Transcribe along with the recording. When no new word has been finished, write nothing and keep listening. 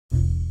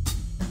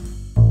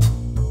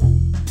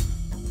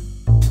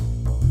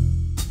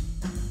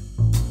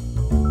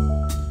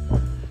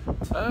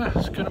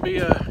going to be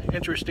an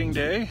interesting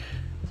day.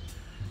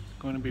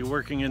 Going to be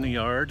working in the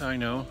yard. I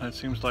know that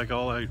seems like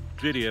all I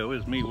video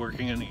is me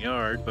working in the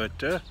yard, but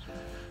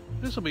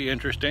this will be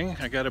interesting.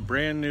 I got a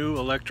brand new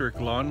electric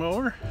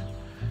lawnmower.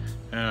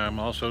 I'm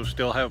also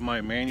still have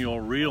my manual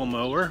reel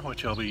mower,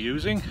 which I'll be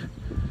using,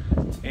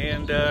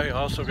 and I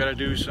also got to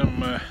do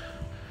some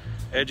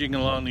edging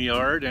along the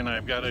yard, and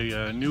I've got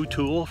a new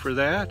tool for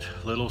that,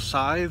 little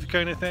scythe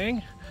kind of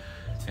thing,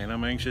 and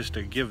I'm anxious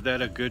to give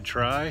that a good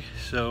try.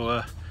 So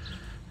it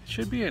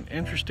should be an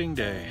interesting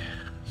day.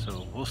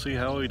 So we'll see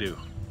how we do.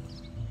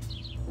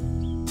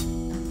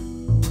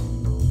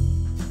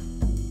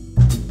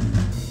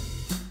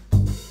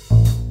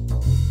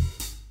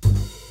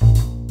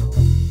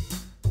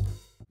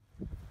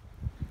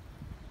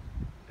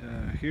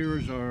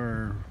 Here's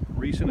our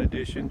recent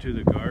addition to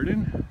the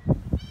garden.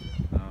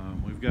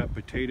 We've got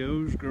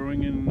potatoes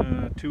growing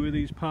in 2 of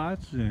these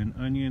pots and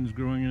onions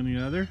growing in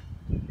the other.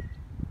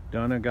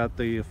 Donna got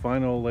the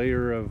final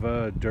layer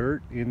of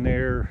dirt in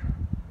there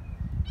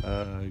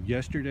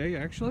yesterday,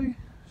 actually.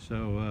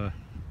 So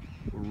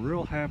we're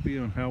real happy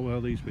on how well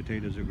these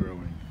potatoes are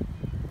growing.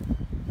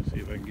 Let's see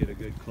if I can get a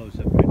good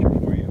close-up picture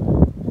for you.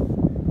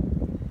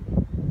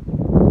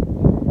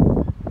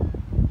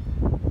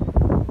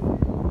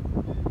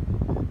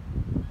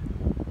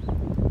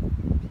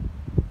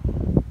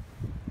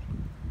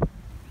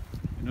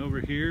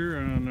 Here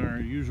on our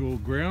usual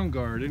ground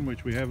garden,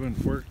 which we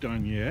haven't worked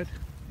on yet,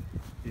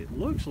 it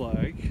looks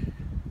like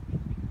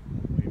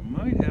we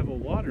might have a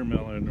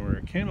watermelon or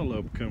a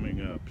cantaloupe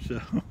coming up.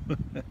 So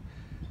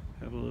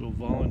have a little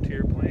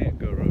volunteer plant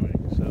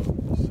growing. So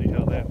let's see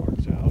how that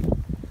works out.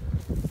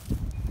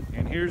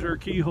 And here's our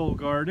keyhole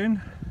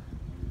garden.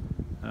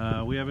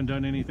 We haven't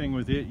done anything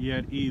with it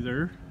yet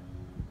either,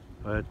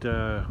 but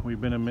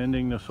we've been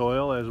amending the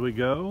soil as we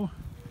go.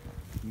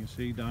 You can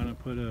see Donna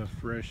put a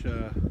fresh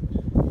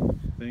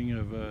thing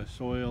of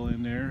soil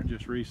in there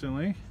just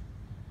recently.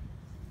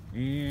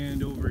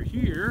 And over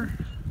here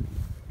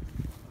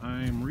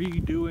I'm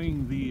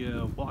redoing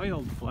the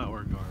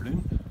wildflower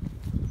garden.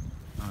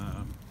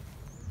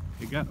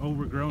 It got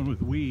overgrown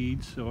with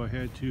weeds, so I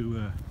had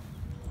to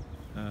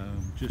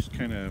just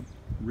kind of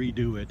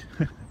redo it.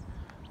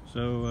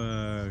 So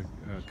a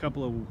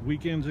couple of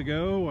weekends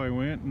ago I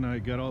went and I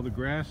got all the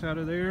grass out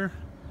of there,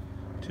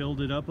 tilled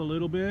it up a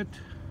little bit,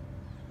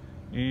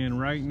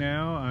 and right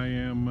now I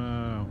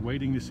am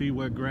waiting to see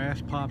what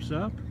grass pops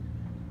up,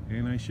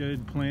 and I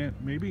should plant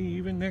maybe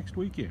even next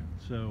weekend.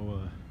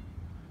 So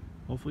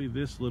hopefully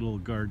this little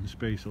garden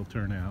space will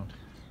turn out.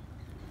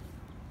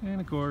 And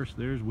of course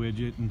there's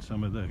Widget and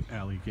some of the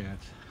alley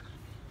cats.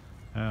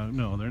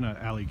 No, they're not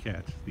alley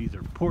cats. These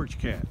are porch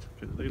cats,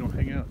 because they don't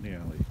hang out in the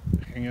alley.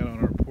 They hang out on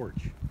our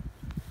porch.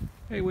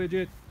 Hey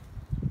Widget.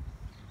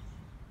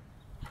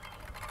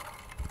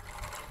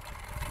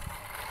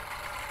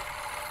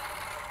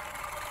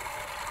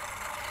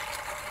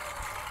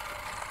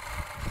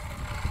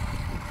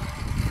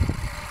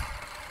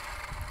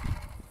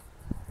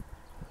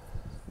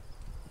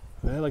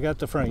 Well, I got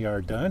the front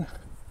yard done.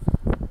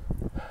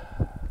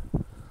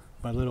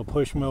 My little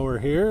push mower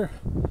here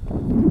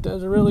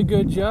does a really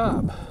good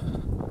job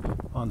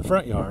on the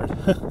front yard.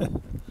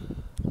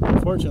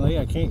 Unfortunately,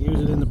 I can't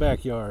use it in the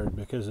backyard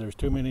because there's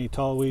too many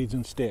tall weeds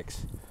and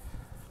sticks.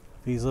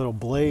 These little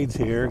blades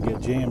here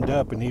get jammed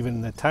up in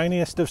even the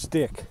tiniest of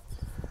stick,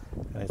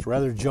 and it's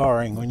rather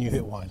jarring when you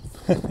hit one.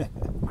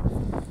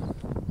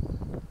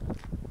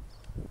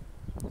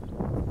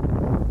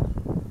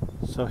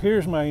 So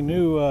here's my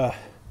new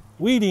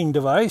weeding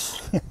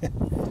device.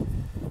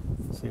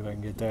 See if I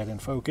can get that in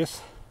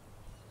focus.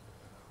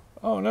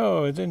 Oh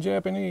no, it's in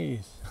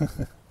Japanese.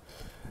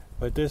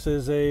 But this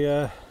is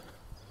a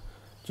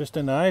just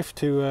a knife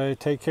to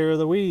take care of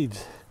the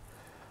weeds.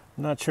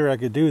 I'm not sure I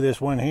could do this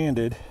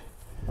one-handed,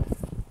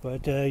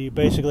 but you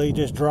basically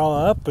just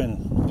draw up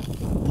and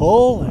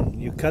pull and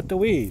you cut the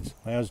weeds.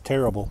 That was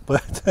terrible,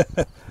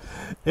 but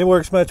it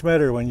works much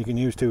better when you can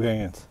use 2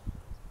 hands.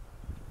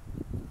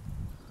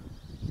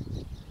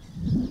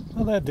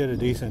 Well, that did a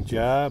decent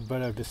job,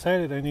 but I've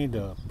decided I need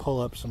to pull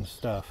up some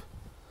stuff.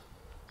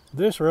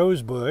 This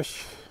rose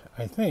bush,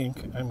 I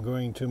think I'm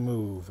going to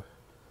move.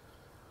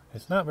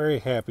 It's not very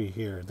happy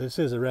here. This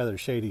is a rather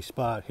shady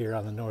spot here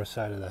on the north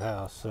side of the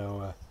house,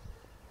 so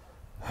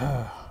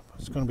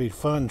it's going to be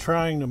fun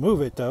trying to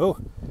move it though.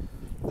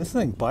 This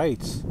thing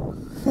bites.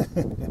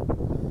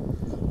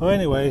 Well,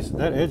 anyways,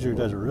 that edger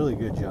does a really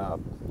good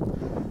job.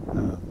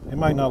 It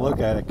might not look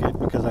at it good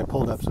because I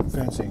pulled up some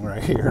fencing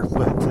right here,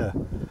 but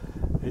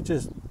it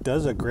just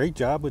does a great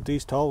job with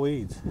these tall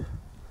weeds.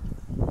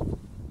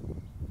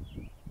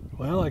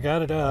 Well, I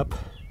got it up.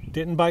 It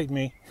didn't bite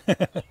me.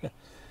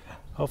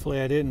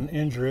 Hopefully I didn't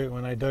injure it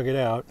when I dug it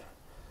out.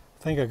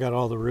 I think I got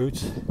all the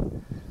roots.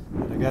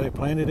 But I got it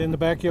planted in the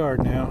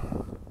backyard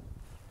now.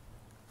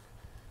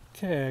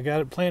 Okay, I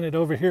got it planted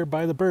over here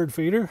by the bird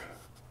feeder.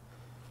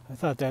 I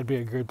thought that'd be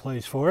a good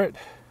place for it.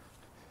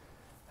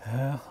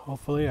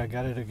 Hopefully I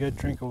got it a good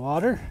drink of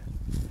water.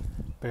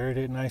 Buried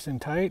it nice and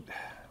tight.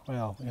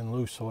 Well, in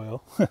loose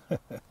soil.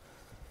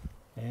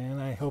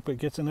 And I hope it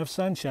gets enough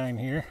sunshine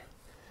here.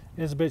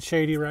 It's a bit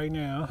shady right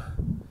now,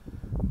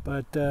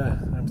 but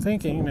I'm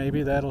thinking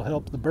maybe that'll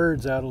help the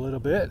birds out a little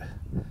bit,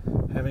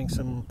 having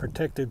some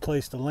protected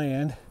place to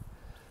land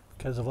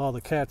because of all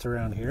the cats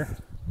around here.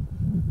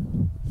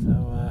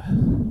 So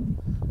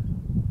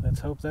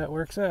let's hope that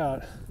works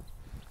out.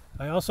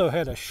 I also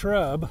had a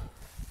shrub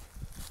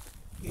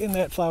in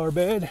that flower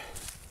bed.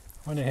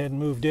 Went ahead and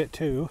moved it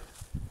too.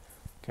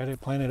 Got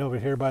it planted over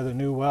here by the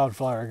new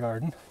wildflower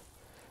garden.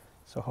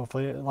 So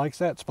hopefully it likes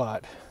that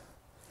spot.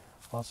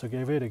 Also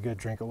gave it a good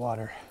drink of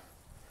water.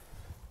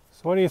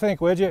 So what do you think,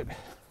 Widget?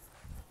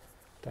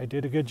 I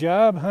did a good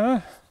job,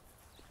 huh?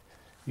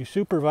 You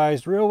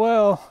supervised real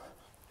well.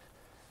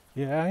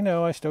 Yeah, I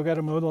know, I still got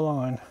to mow the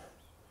lawn.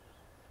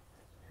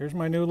 Here's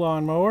my new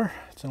lawn mower.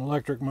 It's an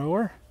electric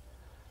mower,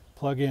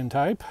 plug-in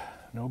type,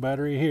 no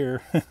battery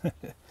here.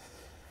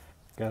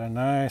 Got a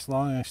nice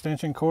long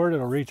extension cord.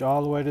 It'll reach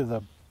all the way to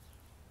the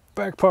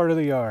back part of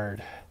the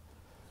yard.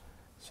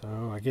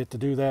 So I get to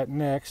do that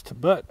next,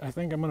 but I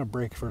think I'm going to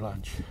break for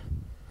lunch.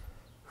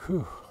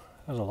 Whew,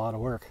 that was a lot of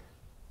work.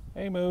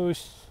 Hey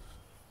Moose,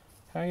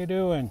 how you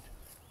doing?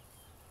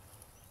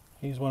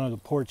 He's one of the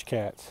porch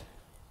cats.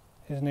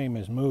 His name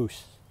is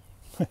Moose.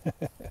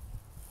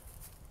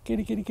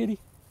 Kitty, kitty, kitty.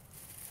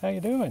 How you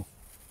doing?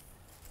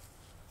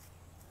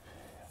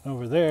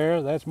 Over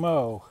there, that's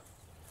Mo,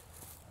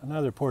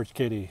 another porch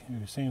kitty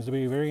who seems to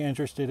be very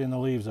interested in the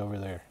leaves over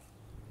there.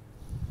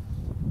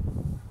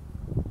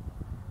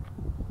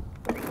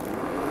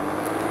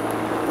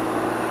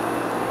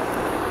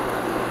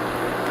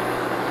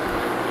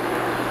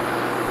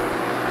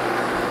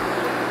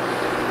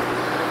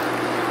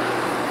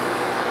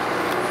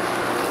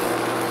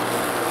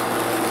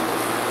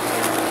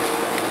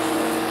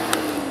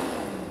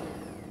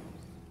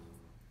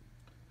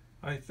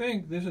 I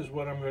think this is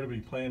what I'm going to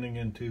be planting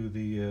into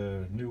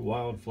the new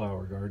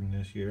wildflower garden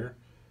this year.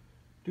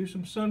 Do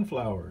some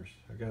sunflowers.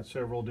 I got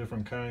several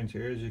different kinds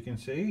here, as you can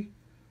see.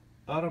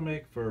 Ought to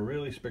make for a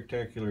really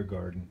spectacular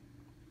garden.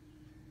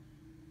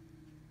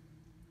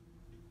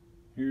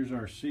 Here's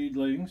our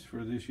seedlings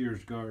for this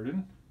year's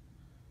garden.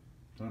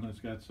 Donna's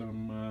got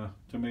some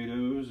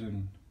tomatoes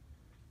and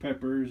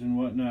peppers and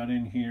whatnot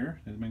in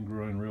here. They've been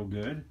growing real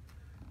good.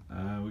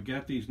 We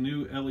got these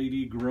new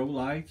LED grow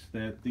lights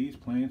that these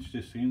plants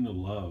just seem to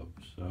love.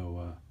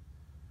 So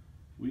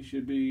we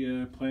should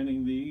be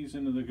planting these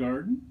into the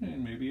garden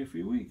in maybe a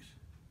few weeks.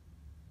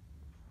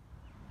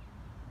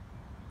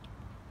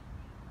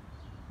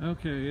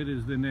 Okay, it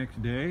is the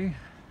next day.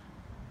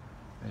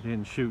 I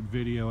didn't shoot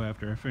video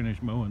after I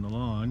finished mowing the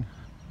lawn.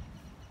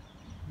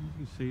 You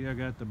can see I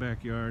got the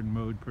backyard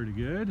mowed pretty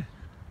good.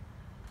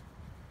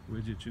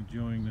 Widget's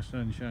enjoying the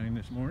sunshine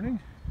this morning.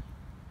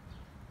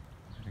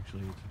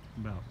 Actually, it's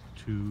about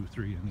 2,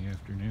 3 in the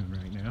afternoon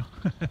right now.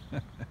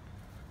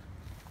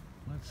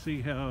 Let's see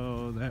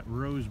how that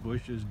rose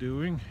bush is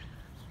doing.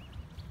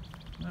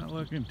 Not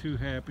looking too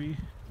happy,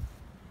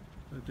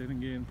 but then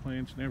again,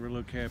 plants never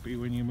look happy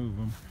when you move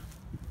them.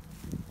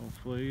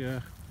 Hopefully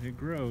it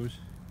grows.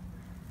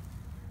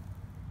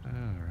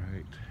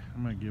 Alright, I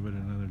might give it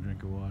another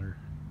drink of water.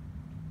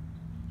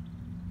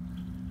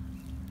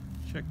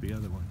 Check the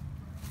other one.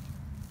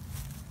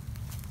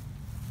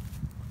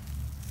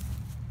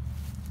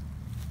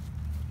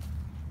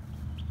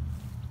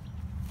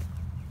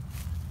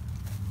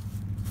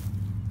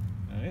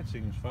 It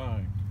seems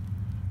fine,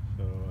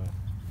 so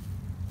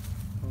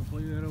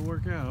hopefully that'll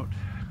work out.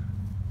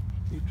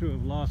 Seem to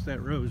have lost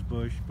that rose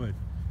bush, but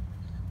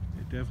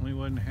it definitely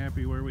wasn't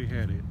happy where we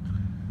had it.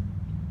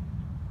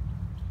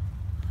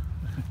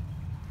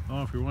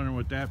 Oh, if you're wondering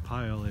what that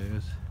pile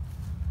is,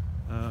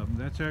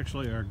 that's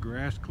actually our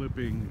grass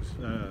clippings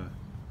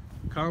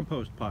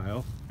compost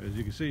pile. As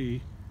you can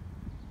see,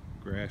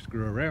 grass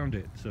grew around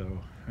it, so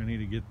I need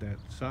to get that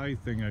scythe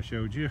thing I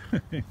showed you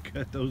and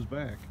cut those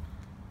back.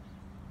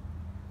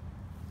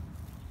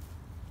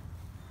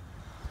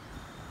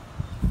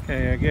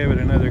 Okay, I gave it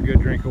another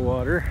good drink of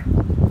water.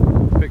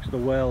 Fixed the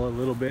well a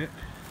little bit,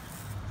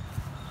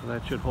 so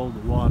that should hold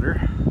the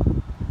water.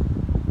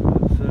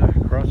 Let's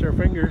cross our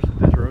fingers that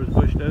this rose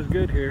bush does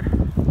good here.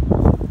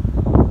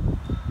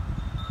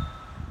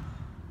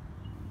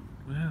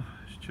 Well,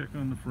 let's check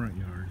on the front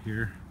yard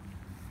here.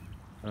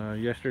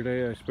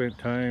 Yesterday I spent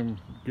time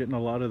getting a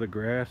lot of the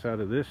grass out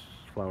of this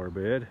flower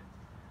bed.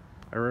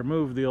 I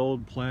removed the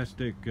old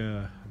plastic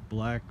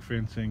black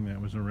fencing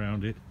that was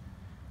around it.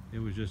 It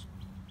was just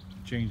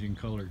changing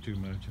color too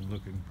much and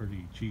looking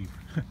pretty cheap.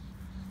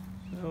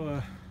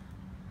 So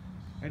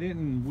I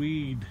didn't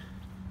weed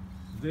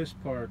this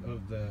part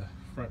of the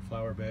front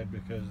flower bed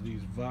because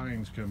these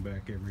vines come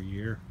back every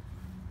year.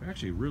 They're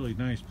actually really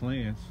nice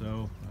plants,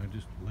 so I'm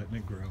just letting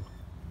it grow.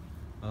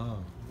 Oh,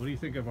 what do you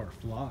think of our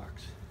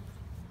phlox?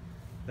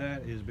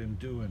 That has been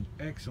doing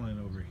excellent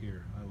over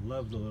here. I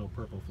love the little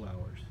purple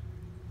flowers.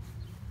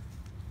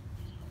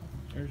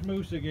 There's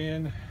Moose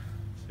again.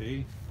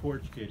 See,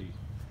 porch kitty.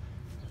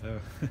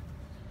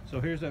 So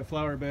here's that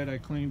flower bed I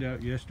cleaned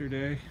out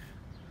yesterday.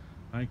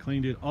 I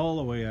cleaned it all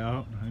the way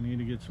out. I need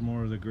to get some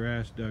more of the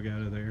grass dug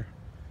out of there.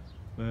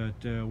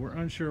 but we're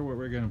unsure what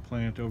we're going to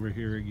plant over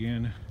here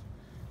again.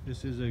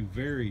 This is a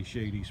very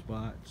shady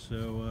spot,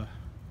 so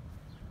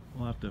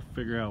we'll have to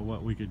figure out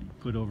what we could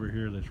put over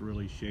here that's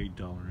really shade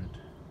tolerant.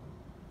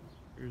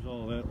 Here's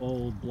all that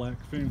old black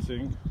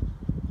fencing.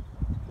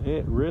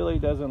 It really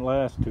doesn't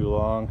last too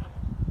long.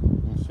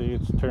 You can see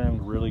it's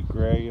turned really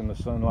gray in the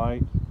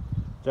sunlight.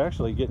 It's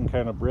actually getting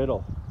kind of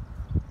brittle.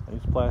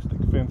 These plastic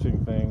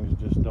fencing things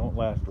just don't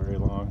last very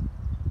long.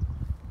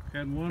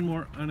 Had one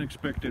more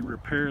unexpected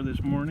repair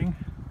this morning.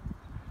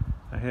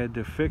 I had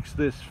to fix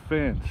this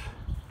fence.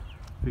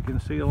 You can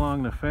see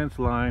along the fence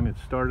line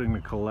it's starting to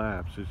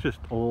collapse. It's just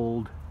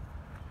old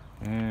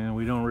and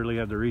we don't really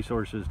have the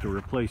resources to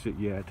replace it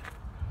yet.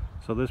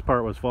 So this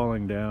part was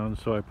falling down,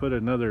 so I put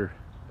another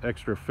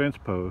extra fence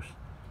post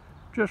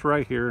just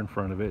right here in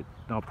front of it.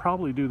 And I'll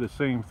probably do the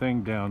same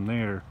thing down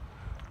there,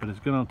 but it's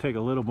going to take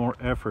a little more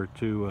effort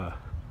to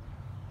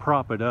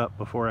prop it up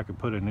before I can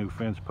put a new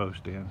fence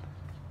post in.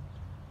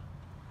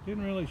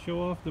 Didn't really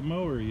show off the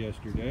mower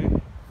yesterday.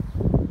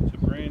 It's a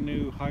brand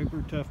new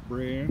HyperTough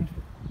brand,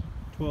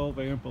 12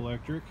 amp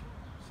electric,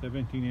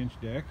 17-inch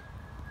deck.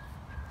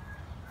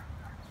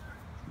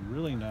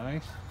 Really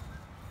nice.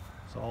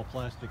 It's all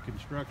plastic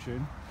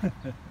construction.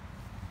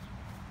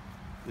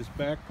 This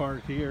back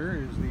part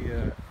here is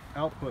the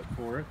output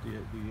for it,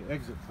 the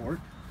exit port.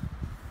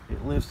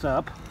 It lifts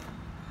up.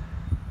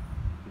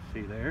 You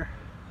see there.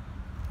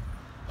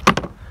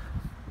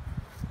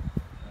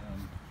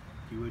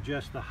 You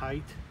adjust the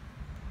height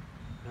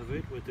of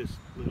it with this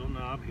little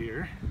knob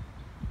here.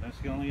 That's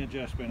the only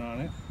adjustment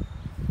on it.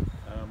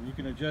 You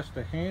can adjust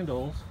the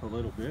handles a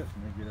little bit.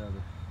 Let me get out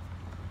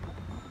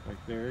of right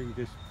there. You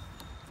just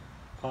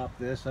pop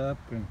this up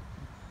and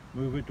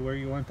move it to where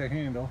you want the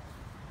handle.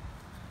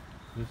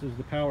 This is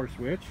the power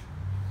switch,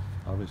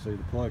 obviously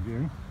the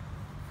plug-in.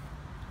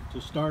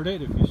 To start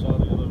it, if you saw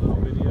the other little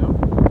video,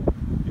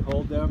 you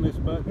hold down this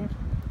button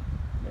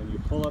and you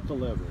pull up the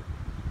lever.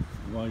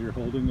 And while you're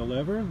holding the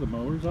lever, the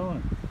mower's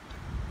on.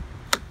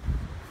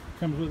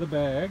 Comes with a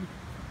bag.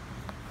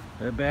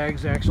 The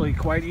bag's actually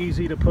quite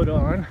easy to put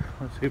on.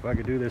 Let's see if I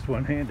can do this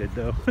one-handed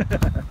though.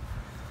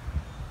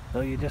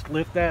 So you just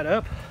lift that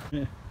up.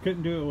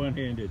 Couldn't do it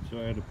one-handed, so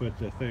I had to put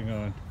the thing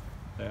on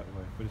that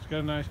way. But it's got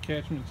a nice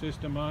catchment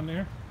system on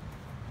there.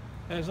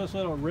 It has this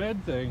little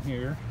red thing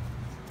here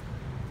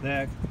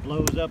that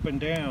blows up and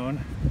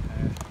down.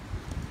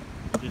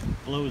 Just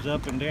blows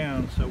up and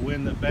down, so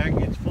when the bag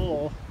gets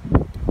full,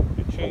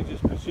 it changes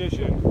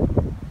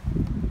position,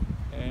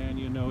 and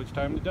you know it's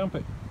time to dump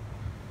it.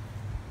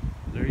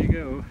 There you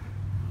go.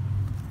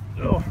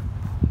 So,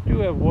 I do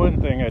have one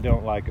thing I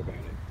don't like about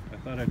it. I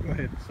thought I'd go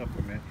ahead and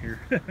supplement here.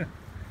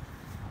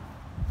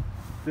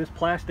 This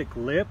plastic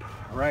lip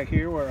right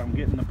here where I'm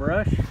getting the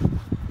brush,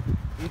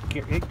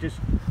 it just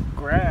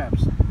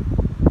grabs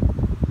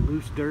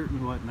loose dirt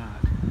and whatnot.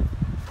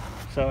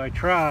 So I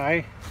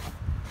try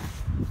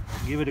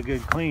to give it a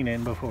good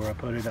cleaning before I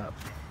put it up.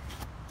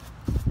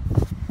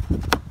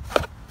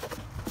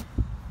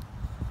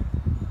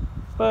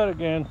 But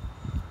again,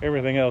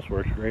 everything else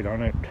works great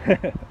on it.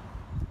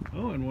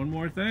 Oh, and one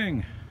more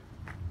thing.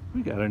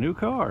 We got a new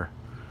car.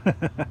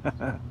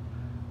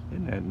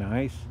 Isn't that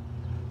nice?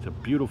 It's a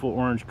beautiful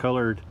orange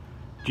colored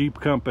Jeep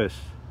Compass.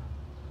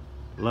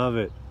 Love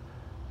it.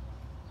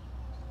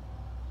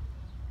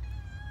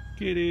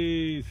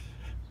 Kitties.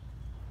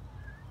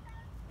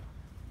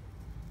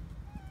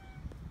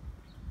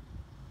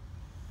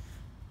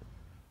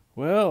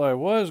 Well, I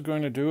was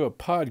going to do a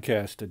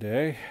podcast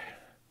today,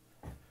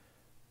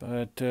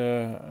 but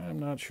I'm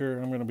not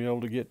sure I'm going to be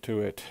able to get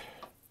to it.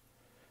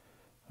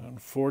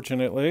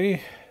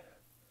 Unfortunately,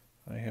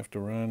 I have to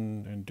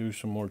run and do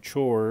some more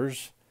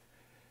chores,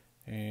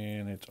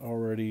 and it's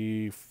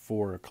already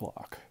 4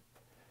 o'clock.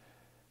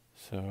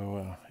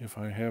 So if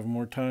I have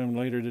more time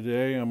later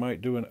today, I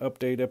might do an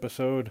update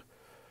episode.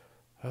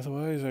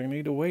 Otherwise, I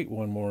need to wait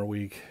one more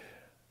week.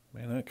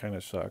 Man, that kind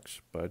of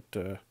sucks. But,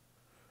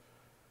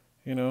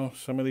 you know,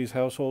 some of these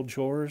household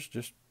chores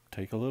just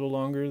take a little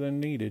longer than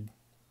needed.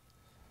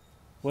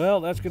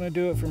 Well, that's going to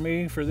do it for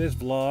me for this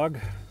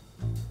vlog.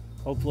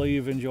 Hopefully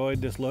you've enjoyed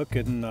this look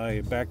in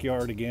my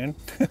backyard again.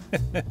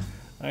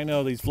 I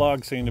know these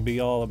vlogs seem to be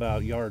all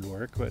about yard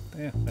work, but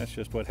that's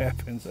just what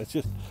happens. That's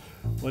just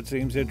what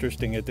seems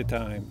interesting at the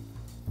time.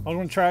 I'm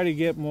going to try to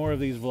get more of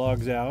these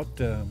vlogs out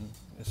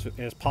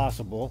as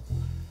possible.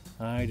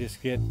 I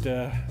just get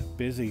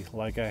busy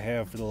like I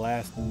have for the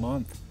last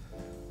month.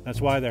 That's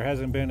why there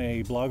hasn't been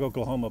a Blog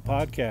Oklahoma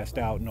podcast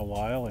out in a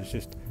while. It's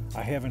just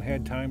I haven't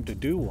had time to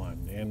do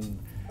one.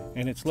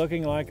 And it's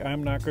looking like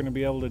I'm not going to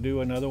be able to do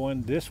another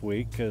one this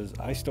week because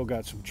I still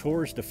got some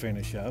chores to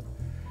finish up.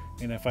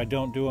 And if I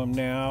don't do them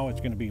now, it's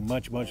going to be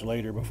much, much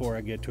later before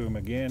I get to them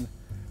again.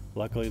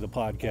 Luckily, the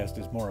podcast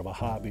is more of a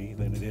hobby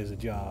than it is a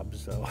job.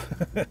 So,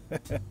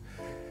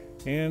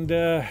 and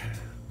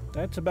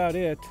that's about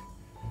it.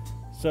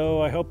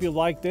 So I hope you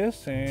like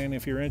this. And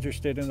if you're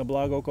interested in the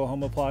Blog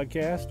Oklahoma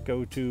podcast,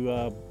 go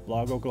to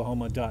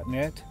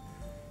blogoklahoma.net.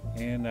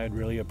 And I'd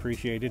really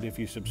appreciate it if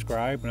you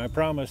subscribe. And I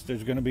promise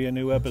there's going to be a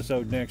new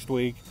episode next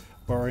week.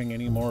 barring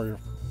any more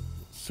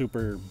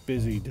super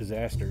busy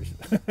disasters.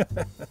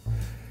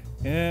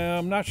 And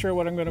I'm not sure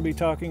what I'm going to be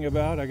talking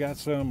about. I got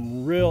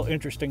some real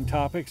interesting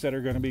topics that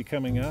are going to be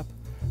coming up.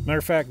 Matter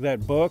of fact,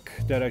 that book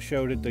that I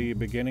showed at the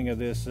beginning of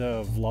this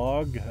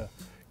vlog,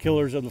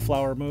 Killers of the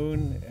Flower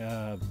Moon,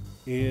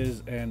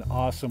 is an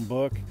awesome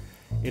book.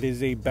 It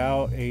is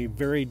about a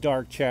very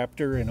dark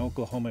chapter in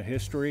Oklahoma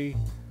history.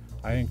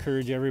 I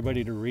encourage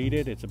everybody to read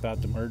it. It's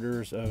about the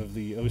murders of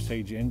the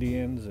Osage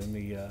Indians in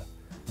the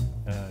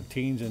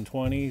teens and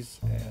 20s,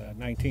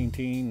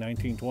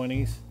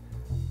 1920s.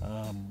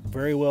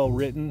 Very well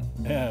written,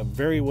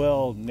 very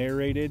well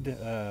narrated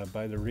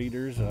by the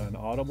readers on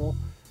Audible.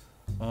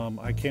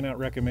 I cannot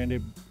recommend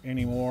it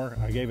anymore.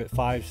 I gave it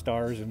 5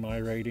 stars in my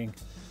rating.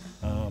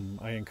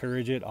 I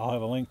encourage it. I'll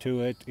have a link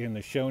to it in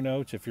the show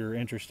notes if you're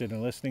interested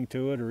in listening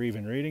to it or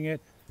even reading it.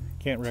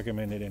 Can't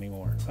recommend it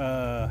anymore.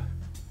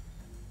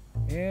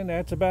 And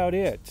that's about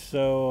it.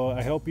 So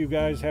I hope you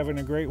guys having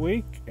a great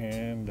week,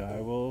 and I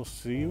will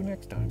see you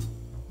next time.